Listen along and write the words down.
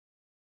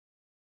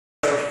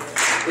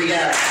We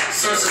got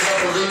sources of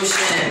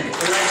pollution,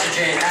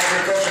 nitrogen,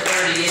 agriculture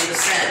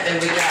 38%. Then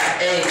we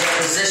got A,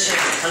 deposition,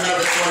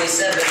 another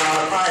 27 on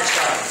a pie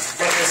chart.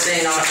 But this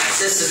ain't on,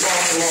 this is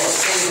Baltimore,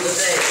 save the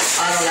day,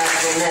 I don't ask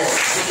for more.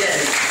 We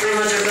getting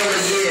 300 mil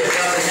a year,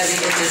 dropping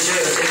heavy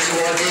integers into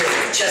our dear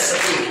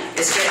Chesapeake.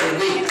 It's getting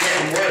weak,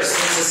 getting worse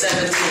since the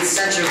 17th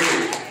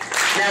century.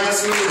 Now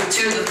let's move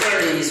to the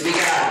 30s. We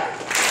got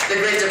the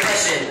Great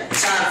Depression,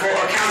 time for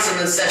a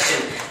councilman session.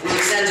 We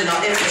extended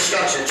our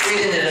infrastructure,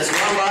 treating it as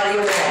one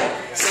body of wall.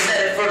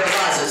 Synthetic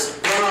fertilizers,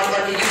 run off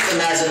like a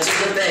euthanizer to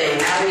the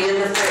bay. Now we in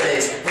the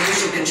 40s.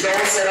 Pollution control,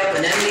 set up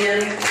an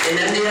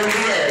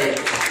MDMA.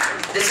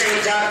 This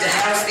ain't Dr.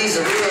 House, these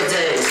are real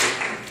days.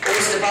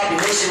 Oyster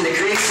population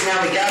decrease, now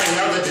we got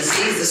another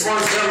disease. This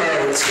one's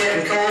dermo, it's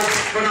getting cold,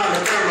 put on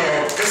the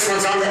thermal. This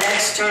one's on the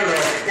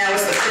external, now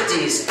it's the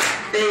 50s.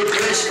 Bay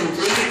Bridge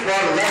complete,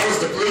 water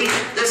levels deplete.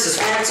 This is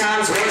 4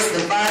 times worse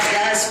than 5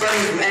 guys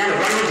spreading from Anne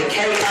Arundel to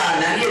KI.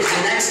 Now here's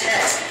the next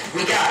hex.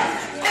 We got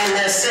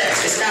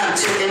NSX, it's time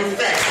to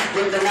infect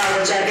with the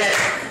knowledge I get.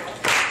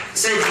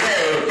 Save the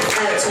Bay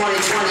before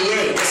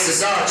 2028, this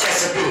is our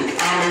Chesapeake.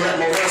 I'ma let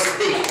my words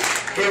speak.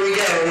 Here we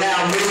go,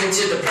 now moving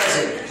to the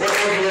present. What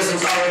organisms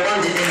are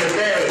abundant in the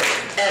Bay?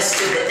 S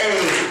to the A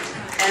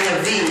and the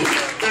V.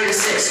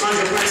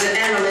 3,600 plants and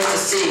animals to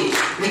see.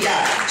 We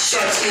got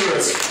sharks,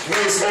 eels,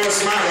 wings, or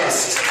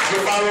mollusks. You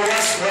follow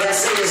us? What I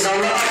say is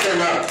on the up and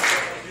up.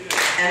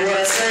 And what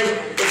I say,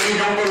 if you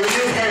don't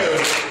believe,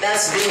 hey,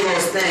 that's the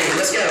most thing.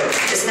 Let's go.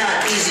 It's not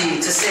easy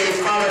to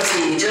save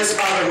quality. Just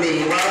follow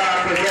me while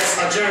I progress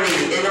our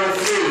journey in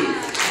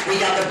 03. We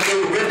got the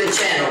Blue Ribbon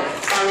Channel,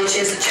 finally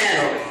changed the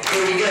channel,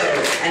 here we go.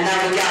 And now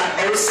we got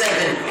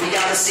 07, we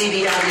got the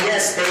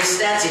CBIBS,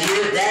 base stats, you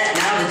hear that?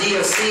 Now the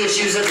DOC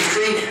issues a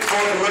decree for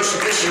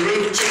commercial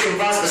fishery, chicken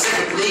farms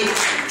specifically,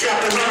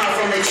 dropping runoff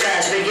from their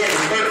trash, they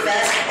getting burnt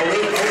fast, 08, 09,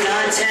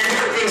 10,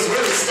 things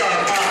really start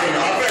popping.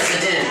 Our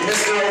president,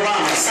 Mr.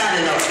 Obama,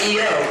 signing up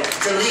EO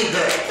to lead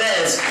the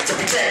feds to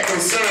protect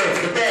and serve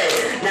the Bay.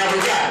 Now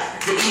we got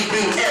the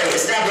EPA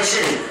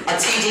establishing a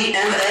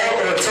TDML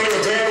or a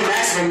total daily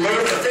maximum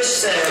limit for fish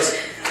sales.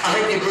 I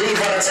hope you believe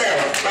what I tell,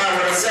 buy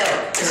what I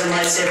sell, because it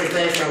might save the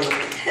Bay from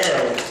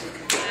hell.